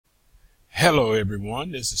Hello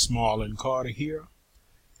everyone, this is Marlin here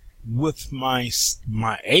with my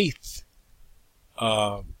eighth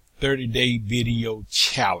 30-day video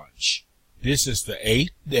challenge. This is the 8th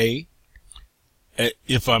day.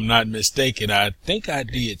 If I'm not mistaken, I think I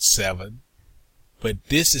did 7, but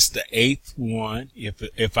this is the 8th one.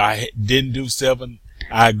 If I didn't do 7,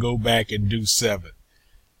 I go back and do 7.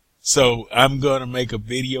 So I'm going to make a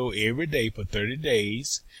video every day for 30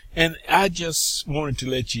 days. And I just wanted to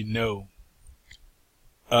let you know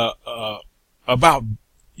about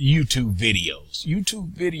YouTube videos.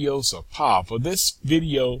 YouTube videos are powerful. This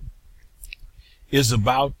video is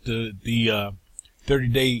about the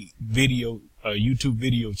 30-day video YouTube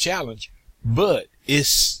video challenge, but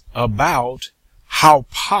it's about how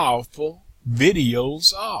powerful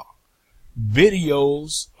videos are.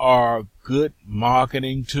 Videos are good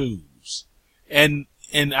marketing tools, and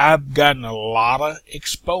I've gotten a lot of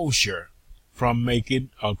exposure from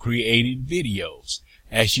making or creating videos.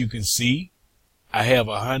 As you can see, I have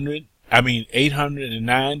 809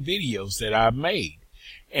 videos that I've made.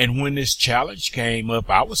 And when this challenge came up,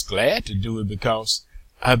 I was glad to do it because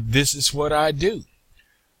this is what I do.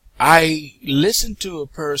 I listened to a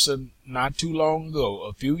person not too long ago,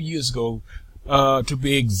 a few years ago, to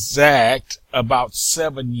be exact, about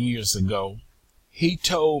 7 years ago. He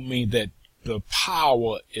told me that the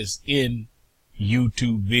power is in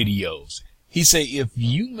YouTube videos. He said, if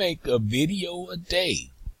you make a video a day,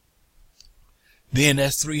 then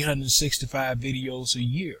that's 365 videos a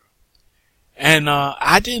year. And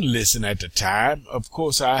I didn't listen at the time. Of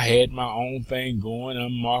course, I had my own thing going.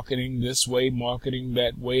 I'm marketing this way, marketing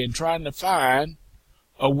that way, and trying to find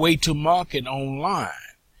a way to market online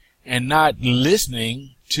and not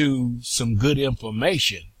listening to some good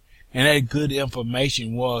information. And that good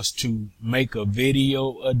information was to make a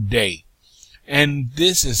video a day. And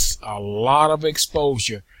this is a lot of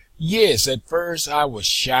exposure. Yes, at first I was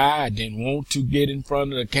shy. I didn't want to get in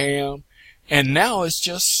front of the cam. And now it's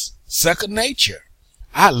just second nature.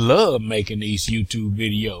 I love making these YouTube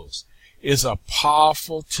videos. It's a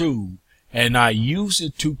powerful tool, and I use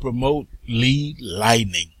it to promote lead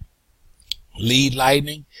lightning. Lead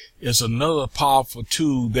lightning is another powerful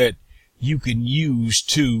tool that you can use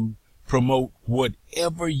to promote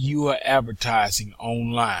whatever you are advertising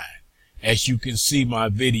online. As you can see my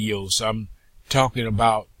videos, I'm talking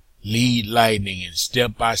about lead lightning and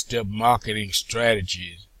step-by-step marketing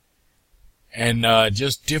strategies and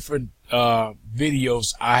just different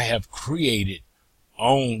videos I have created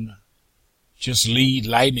on just lead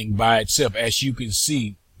lightning by itself. As you can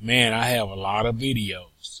see, man, I have a lot of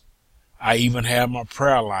videos. I even have my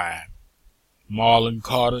prayer line, Marlin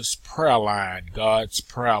Carter's prayer line, God's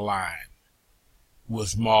prayer line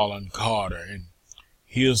with Marlin Carter. And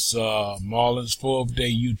here's Marlin's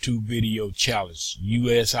 4th-day YouTube video challenge,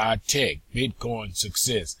 USI Tech, Bitcoin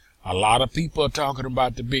success. A lot of people are talking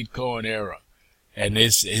about the Bitcoin era, and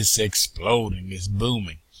it's exploding, it's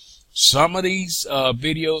booming. Some of these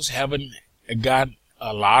videos haven't got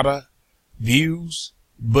a lot of views,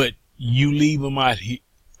 but you leave them out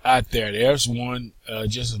there. There's one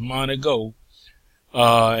just a month ago,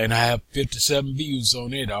 and I have 57 views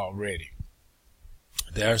on it already.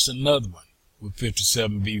 There's another one with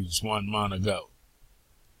 57 views 1 month ago.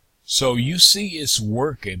 So you see it's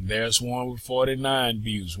working. There's one with 49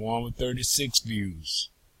 views, one with 36 views,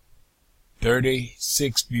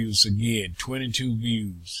 36 views again, 22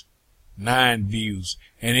 views, 9 views.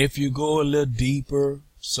 And if you go a little deeper,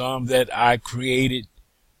 some that I created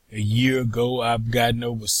a year ago, I've gotten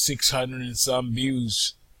over 600 and some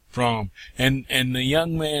views from. And the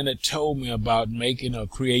young man that told me about making or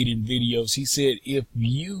creating videos, he said, if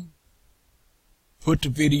you put the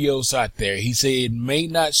videos out there, he said, it may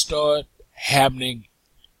not start happening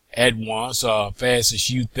at once or fast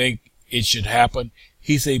as you think it should happen.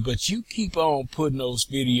 He said, but you keep on putting those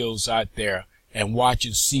videos out there and watch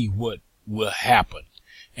and see what will happen.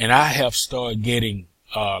 And I have started getting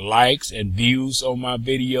likes and views on my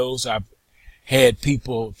videos. I've had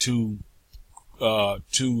people to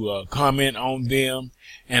comment on them,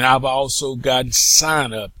 and I've also gotten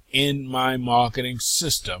sign up in my marketing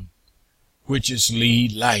system, which is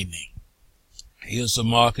lead lightning. Here's a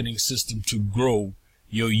marketing system to grow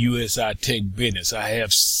your USI Tech business. I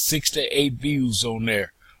have 6 to 8 views on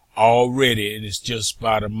there already, and it's just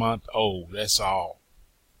about a month old. That's all.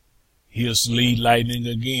 Here's lead lightning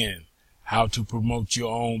again, how to promote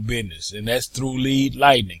your own business, and that's through lead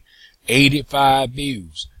lightning. 85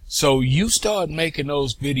 views. So you start making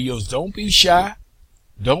those videos. Don't be shy.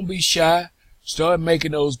 Don't be shy. Start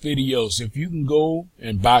making those videos. If you can go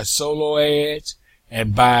and buy solo ads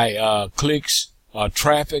and buy clicks or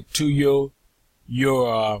traffic to your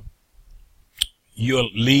your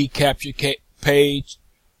lead capture page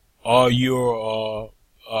or your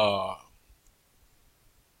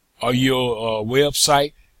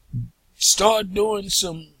website, start doing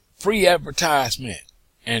some free advertisement.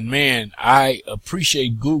 And man, I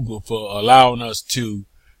appreciate Google for allowing us to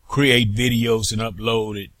create videos and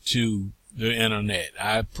upload it to the internet.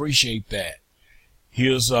 I appreciate that.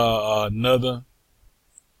 Here's another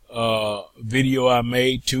video I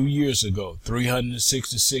made 2 years ago,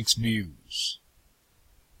 366 views.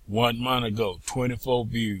 1 month ago, 24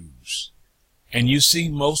 views. And you see,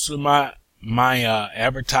 most of my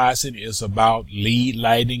advertising is about lead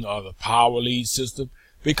lighting or the power lead system,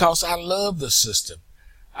 because I love the system.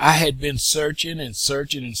 I had been searching and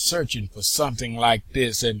searching and searching for something like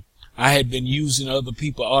this, and I had been using other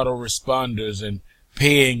people autoresponders and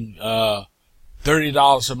paying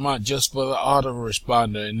 $30 a month just for the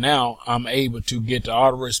autoresponder. And now I'm able to get the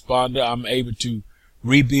autoresponder. I'm able to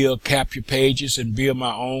rebuild capture pages and build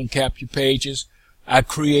my own capture pages. I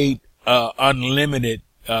create unlimited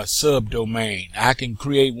subdomain. I can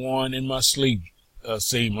create one in my sleep,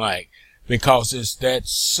 seem like, because it's that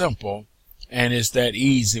simple and it's that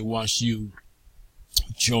easy once you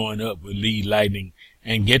join up with Lead Lightning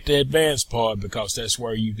and get the advanced part, because that's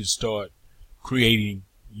where you can start creating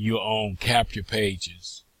your own capture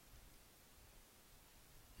pages.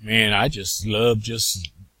 Man, I just love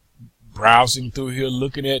just browsing through here,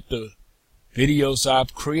 looking at the videos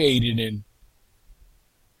I've created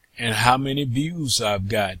and how many views I've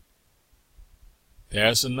got.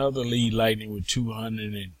 There's another Lead Lightning with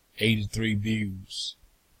 283 views.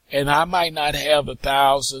 And I might not have the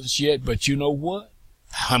thousands yet, but you know what?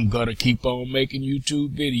 I'm going to keep on making YouTube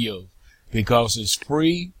videos because it's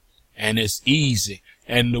free and it's easy.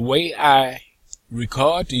 And the way I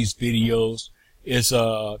record these videos is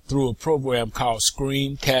through a program called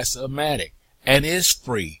Screencast-O-Matic, and it's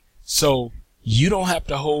free. So you don't have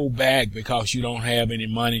to hold back because you don't have any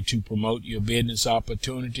money to promote your business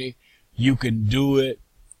opportunity. You can do it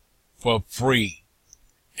for free.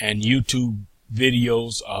 And YouTube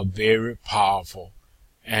videos are very powerful,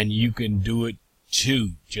 and you can do it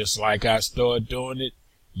too. Just like I started doing it,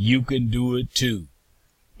 you can do it too.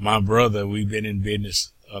 My brother, we've been in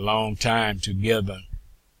business a long time together,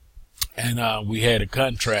 and we had a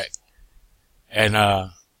contract, and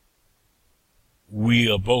we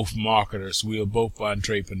are both marketers. We are both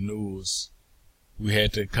entrepreneurs. We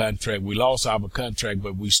had the contract. We lost our contract,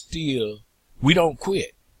 but we don't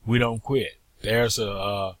quit. We don't quit. There's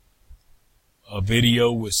a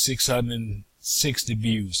video with 660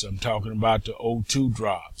 views. I'm talking about the O2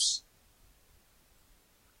 drops.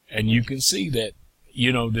 And you can see that,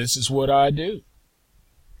 you know, this is what I do.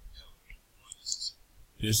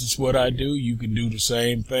 This is what I do. You can do the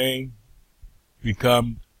same thing.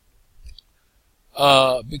 Become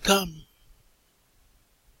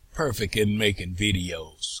perfect in making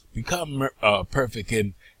videos. Become perfect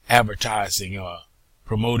in advertising or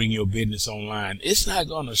promoting your business online. It's not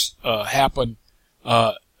going to happen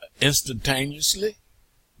instantaneously,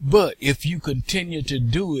 but if you continue to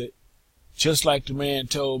do it, just like the man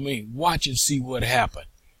told me, watch and see what happens.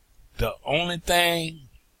 The only thing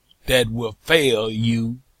that will fail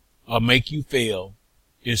you or make you fail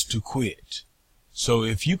is to quit. So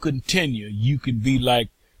if you continue, you can be like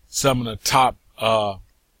some of the top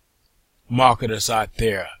marketers out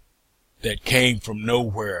there that came from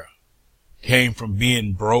nowhere, came from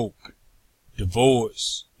being broke,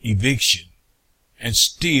 divorce, eviction, and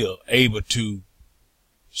still able to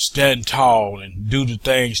stand tall and do the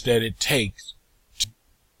things that it takes to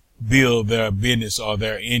build their business or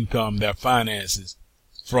their income, their finances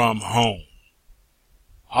from home.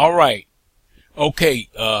 All right. Okay.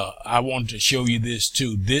 I want to show you this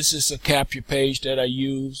too. This is a capture page that I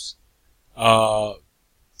use.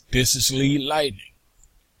 This is Lead Lightning.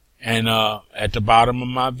 And at the bottom of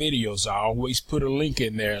my videos, I always put a link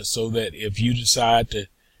in there so that if you decide to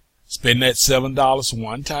spend that $7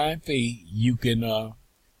 one-time fee, you can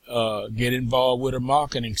get involved with a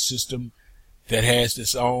marketing system that has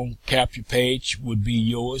its own capture page, would be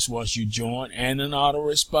yours once you join, and an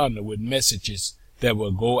autoresponder with messages that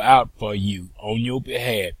will go out for you on your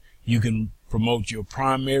behalf. You can promote your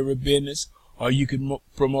primary business, or you can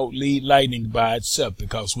promote Lead Lightning by itself,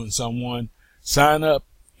 because when someone sign up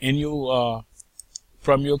in your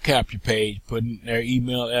from your capture page, putting their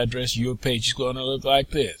email address, your page is going to look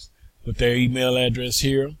like this. Put their email address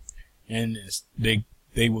here, and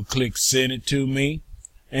they will click send it to me,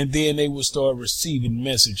 and then they will start receiving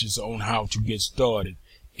messages on how to get started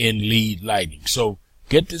in Lead Lightning. So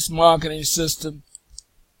get this marketing system,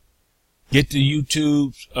 get the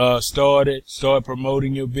YouTube started, start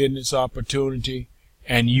promoting your business opportunity,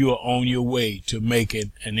 and you are on your way to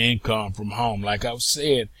making an income from home. Like I was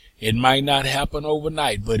saying, it might not happen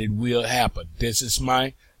overnight, but it will happen. This is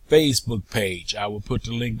my Facebook page. I will put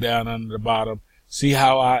the link down under the bottom. See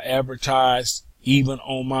how I advertise even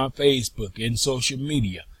on my Facebook in social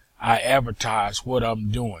media. I advertise what I'm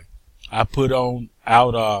doing. I put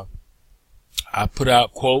out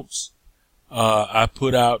quotes. I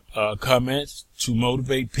put out comments to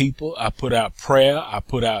motivate people. I put out prayer. I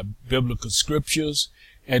put out biblical scriptures.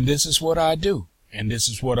 And this is what I do. And this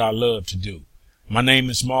is what I love to do. My name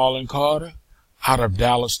is Marlin Carter out of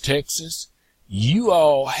Dallas, Texas. You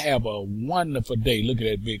all have a wonderful day. Look at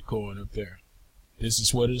that Bitcoin up there. This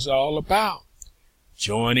is what it's all about.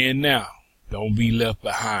 Join in now. Don't be left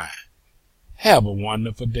behind. Have a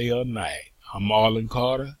wonderful day or night. I'm Marlin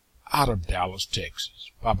Carter out of Dallas,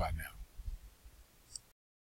 Texas. Bye-bye now.